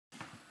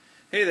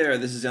Hey there,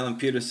 this is Alan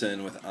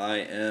Peterson with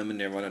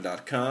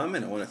IamNirvana.com,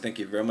 and I want to thank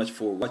you very much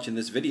for watching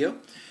this video.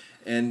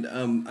 And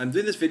I'm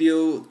doing this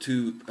video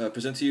to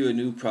present to you a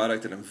new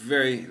product that I'm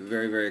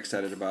very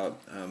excited about.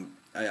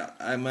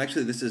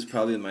 This is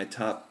probably my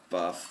top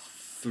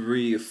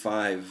 3 or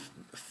 5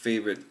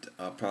 favorite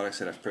products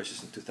that I've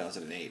purchased in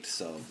 2008.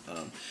 So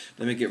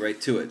let me get right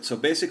to it. So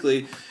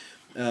basically,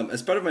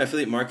 as part of my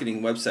affiliate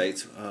marketing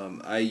websites,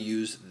 I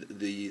use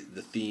the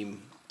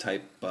theme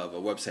type of a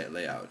website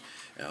layout.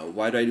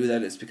 Why do I do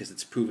that? It's because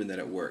it's proven that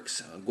it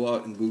works. Go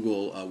out and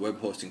Google web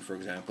hosting, for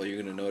example.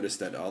 You're going to notice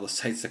that all the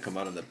sites that come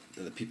out on the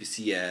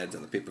PPC ads,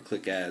 on the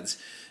pay-per-click ads,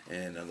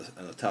 and on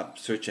the top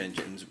search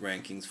engines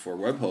rankings for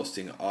web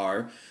hosting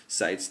are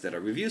sites that are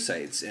review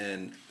sites.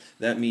 And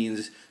that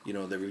means,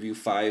 they review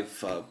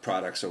 5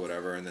 products or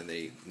whatever, and then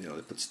they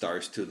put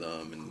stars to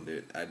them and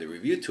they add the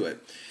review to it.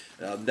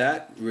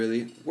 That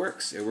really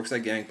works. It works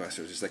like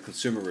gangbusters. It's like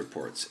Consumer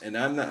Reports. And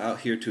I'm not out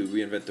here to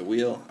reinvent the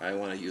wheel. I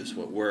want to use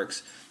what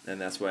works,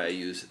 and that's why I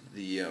use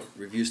the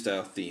review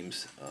style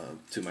themes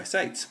to my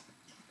sites.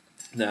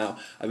 Now,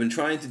 I've been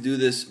trying to do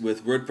this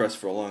with WordPress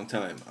for a long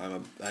time.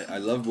 I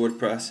love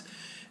WordPress,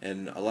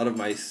 and a lot of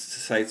my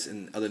sites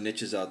and other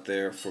niches out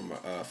there for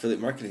affiliate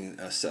marketing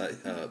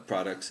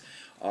products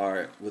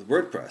are with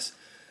WordPress.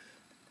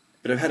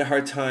 But I've had a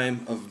hard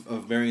time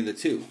of marrying the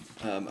two.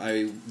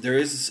 There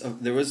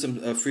was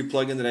some free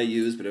plugin that I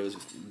used, but it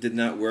did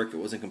not work. It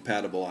wasn't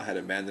compatible. I had to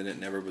abandon it.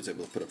 Never was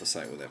able to put up a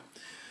site with it.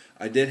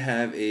 I did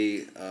have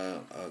a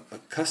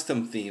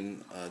custom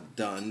theme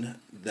done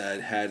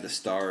that had the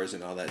stars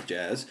and all that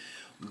jazz,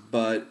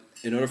 but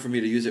in order for me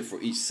to use it for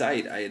each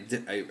site,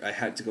 I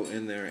had to go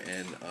in there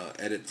and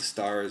edit the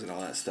stars and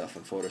all that stuff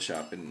in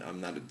Photoshop, and I'm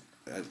not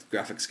a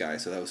graphics guy,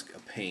 so that was a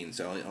pain.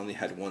 So I only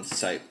had one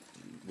site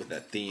with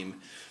that theme,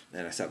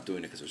 and I stopped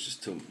doing it because it was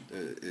just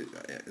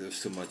there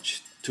was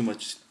too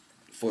much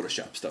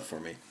Photoshop stuff for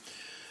me.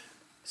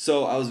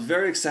 So I was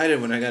very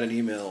excited when I got an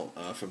email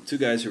from 2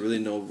 guys who really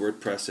know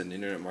WordPress and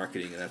internet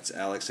marketing, and that's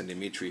Alex and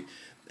Dimitri,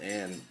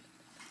 and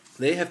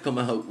they have come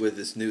out with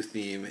this new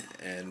theme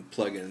and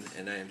plugin,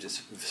 and I am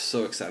just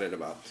so excited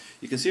about.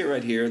 You can see it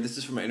right here. This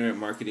is from my internet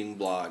marketing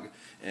blog,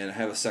 and I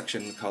have a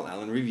section called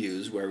Alan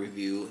Reviews where I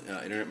review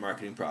internet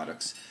marketing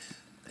products.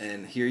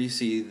 And here you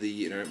see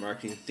the internet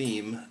marketing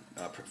theme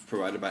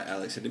provided by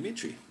Alex and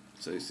Dimitri.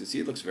 So you can see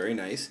it looks very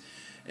nice.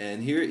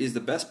 And here is the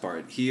best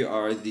part. Here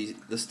are the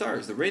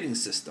stars, the rating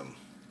system.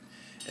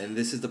 And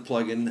this is the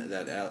plugin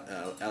that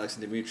Alex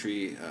and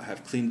Dimitri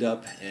have cleaned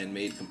up and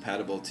made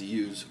compatible to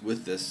use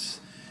with this.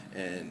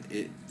 And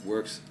it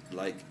works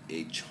like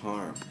a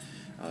charm.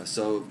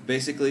 So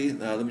basically,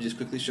 let me just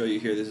quickly show you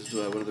here. This is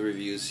one of the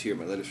reviews here,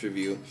 my latest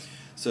review.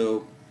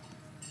 So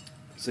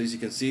as you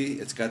can see,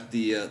 it's got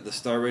the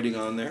star rating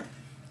on there.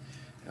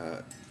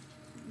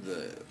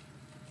 The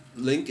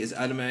link is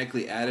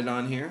automatically added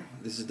on here.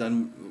 This is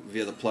done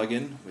via the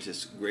plugin, which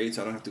is great,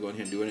 so I don't have to go in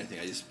here and do anything.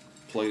 I just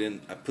plug it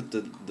in. I put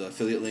the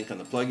affiliate link on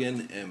the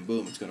plugin, and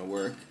boom, it's going to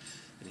work.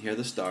 And here are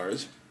the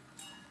stars.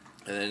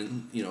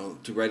 And then,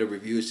 to write a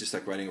review is just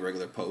like writing a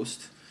regular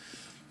post.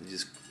 You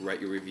just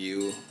write your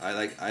review.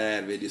 I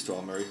add videos to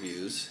all my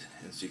reviews,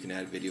 and so you can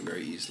add video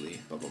very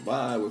easily. Blah blah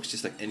blah. It works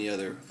just like any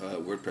other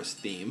WordPress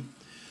theme.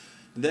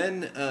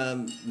 Then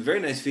the very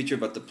nice feature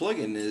about the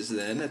plugin is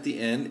then at the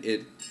end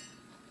it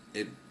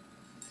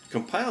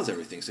compiles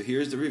everything. So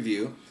here's the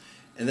review,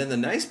 and then the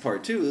nice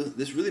part too,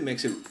 this really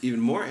makes it even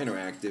more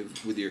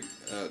interactive with your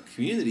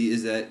community,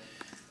 is that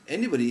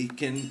anybody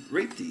can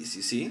rate these.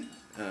 You see,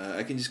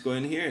 I can just go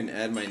in here and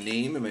add my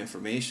name and my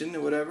information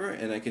or whatever,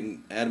 and I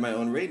can add my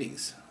own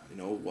ratings.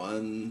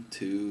 1,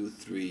 2,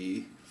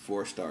 3,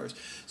 4 stars.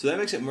 So that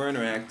makes it more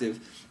interactive,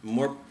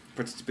 more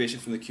participation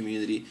from the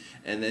community,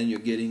 and then you're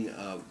getting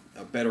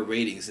better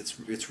ratings.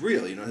 It's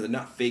real, they're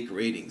not fake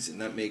ratings,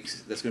 and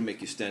that's going to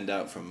make you stand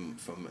out from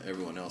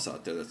everyone else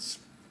out there that's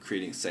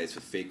creating sites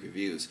with fake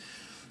reviews.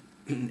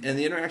 And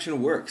the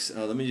interaction works.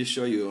 Let me just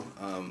show you.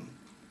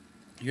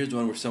 Here's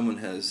one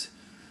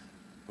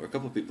where a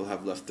couple of people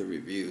have left the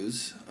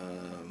reviews.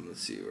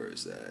 Let's see, where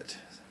is that?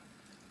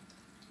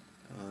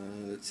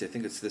 Let's see, I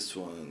think it's this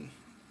one.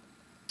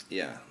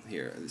 Yeah,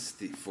 here. This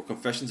is for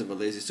Confessions of a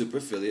Lazy Super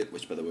Affiliate,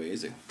 which, by the way,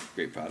 is a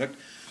great product.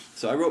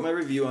 So I wrote my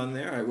review on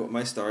there. I wrote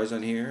my stars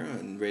on here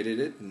and rated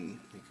it, and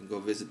you can go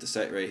visit the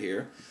site right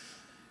here.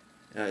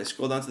 I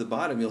scroll down to the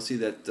bottom, you'll see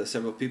that a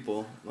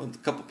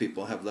couple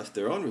people have left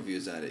their own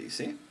reviews on it, you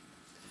see?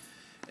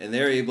 And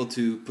they're able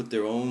to put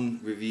their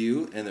own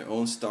review and their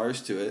own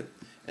stars to it,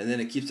 and then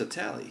it keeps a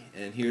tally.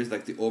 And here's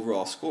like the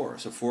overall score.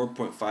 So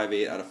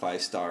 4.58 out of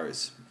 5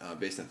 stars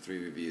based on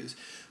 3 reviews.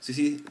 So you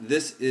see,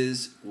 this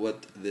is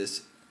what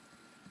this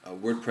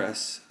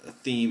WordPress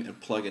theme and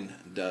plugin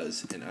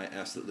does, and I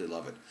absolutely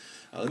love it.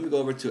 Let me go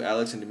over to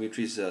Alex and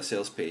Dimitri's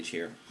sales page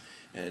here,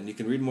 and you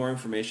can read more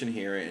information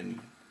here, and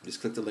just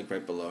click the link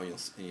right below, and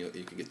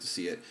you can get to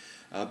see it.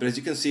 But as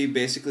you can see,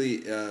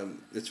 basically,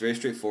 it's very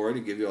straightforward.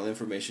 It gives you all the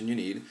information you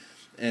need.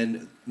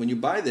 And when you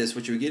buy this,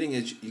 what you're getting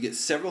is you get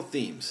several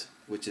themes,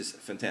 which is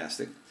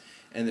fantastic.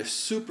 and they're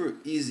super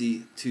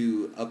easy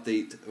to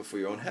update for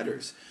your own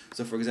headers.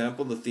 So for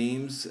example, the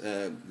themes,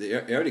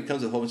 it already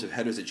comes with a whole bunch of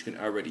headers that you can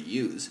already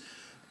use,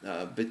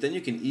 but then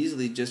you can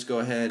easily just go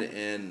ahead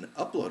and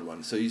upload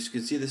one. So you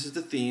can see this is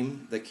the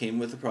theme that came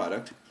with the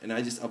product, and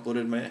I just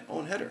uploaded my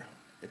own header.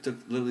 It took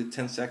literally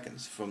 10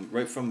 seconds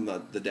right from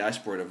the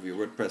dashboard of your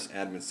WordPress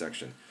admin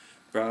section.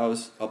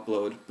 Browse,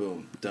 upload,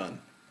 boom, done.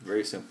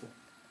 Very simple.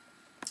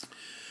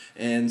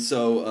 And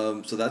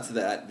so that's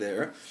that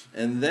there.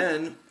 And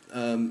then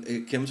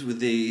it comes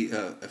with a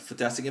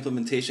fantastic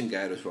implementation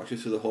guide which walks you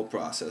through the whole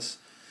process.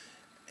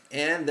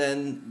 And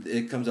then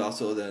it comes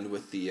also then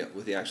with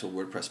the actual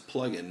WordPress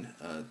plugin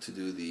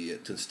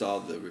to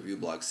install the review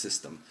blog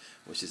system,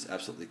 which is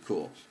absolutely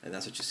cool. And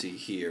that's what you see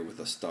here with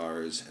the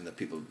stars and the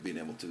people being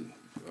able to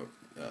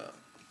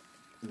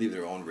leave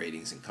their own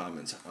ratings and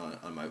comments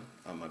on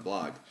my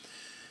blog.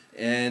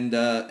 And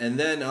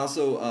then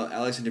also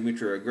Alex and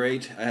Dimitri are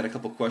great. I had a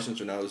couple questions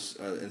when I was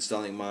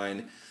installing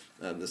mine.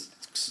 This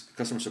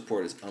customer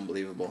support is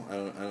unbelievable.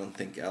 I don't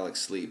think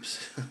Alex sleeps.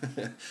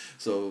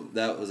 So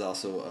that was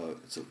also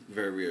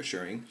very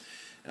reassuring.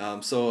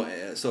 So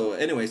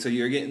anyway, so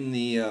you're getting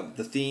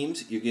the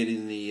themes, you're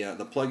getting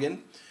the plugin,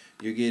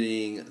 you're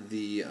getting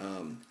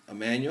a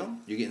manual,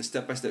 you're getting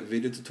step-by-step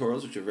video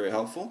tutorials which are very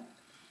helpful.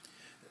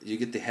 You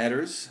get the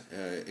headers,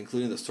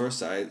 including the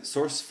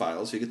source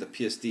files. So you get the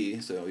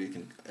PSD, so you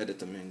can edit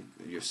them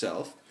in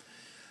yourself.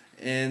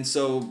 And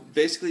so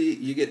basically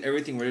you get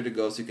everything ready to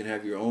go so you can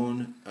have your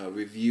own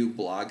review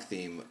blog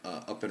theme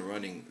up and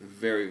running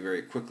very,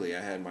 very quickly.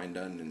 I had mine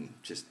done in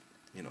just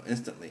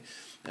instantly.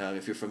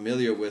 If you're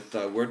familiar with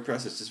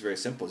WordPress, it's just very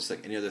simple. Just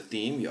like any other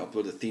theme, you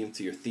upload the theme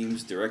to your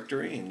themes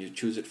directory and you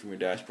choose it from your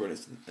dashboard.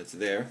 It's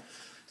there.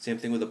 Same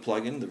thing with the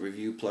plugin, the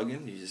review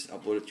plugin. You just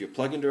upload it to your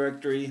plugin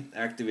directory,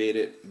 activate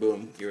it,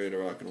 boom, you're ready to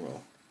rock and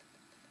roll.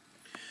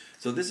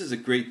 So this is a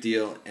great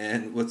deal,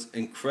 and what's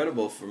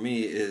incredible for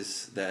me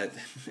is that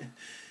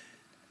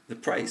the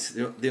price.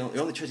 They're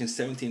only charging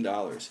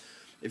 $17.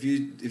 If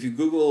you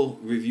Google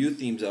review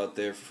themes out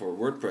there for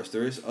WordPress,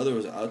 there's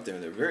others out there,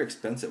 and they're very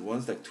expensive.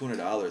 One's like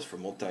 $200 for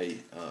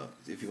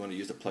if you want to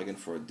use the plugin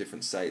for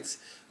different sites.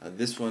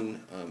 This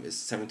one is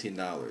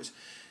 $17.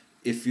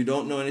 If you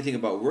don't know anything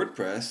about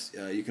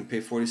WordPress, you can pay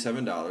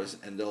 $47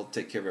 and they'll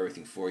take care of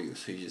everything for you.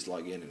 So you just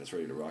log in and it's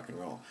ready to rock and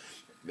roll.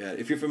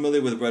 If you're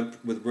familiar with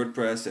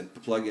WordPress and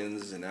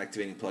plugins and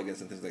activating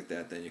plugins and things like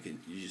that, then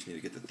you just need to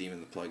get the theme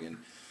and the plugin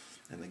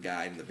and the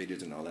guide and the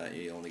videos and all that.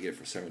 And you only get it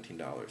for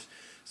 $17.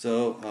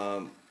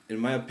 So in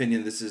my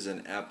opinion, this is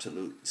an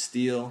absolute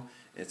steal.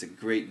 It's a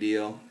great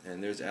deal.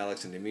 And there's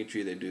Alex and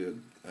Dimitri. They do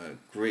a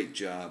great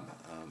job.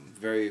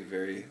 Very,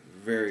 very,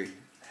 very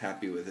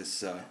happy with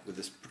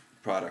this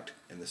product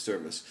and the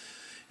service.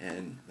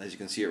 And as you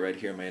can see it right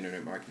here, my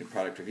internet marketing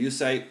product review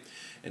site.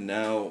 And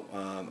now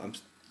I'm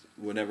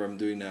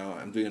doing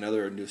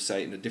another new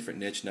site in a different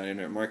niche, not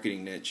internet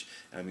marketing niche.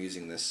 I'm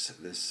using this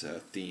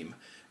theme,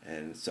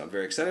 and so I'm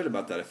very excited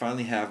about that. I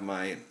finally have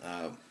my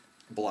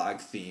blog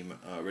theme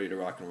ready to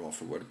rock and roll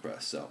for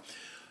WordPress.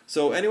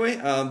 So anyway,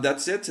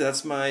 that's it.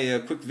 That's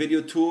my quick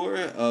video tour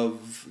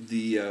of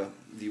the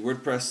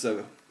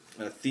WordPress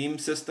theme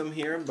system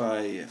here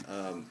by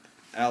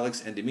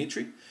Alex and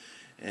Dimitri.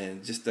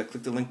 And just click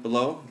the link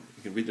below.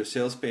 You can read their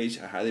sales page.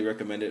 I highly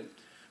recommend it.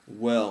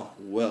 Well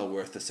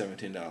worth the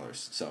 $17.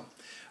 So,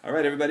 all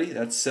right, everybody,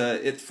 that's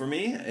it for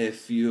me.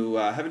 If you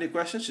have any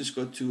questions, just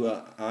go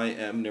to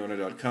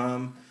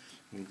imnirvana.com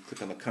and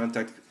click on the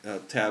contact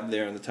tab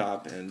there on the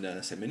top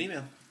and send me an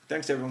email.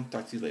 Thanks, everyone.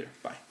 Talk to you later.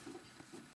 Bye.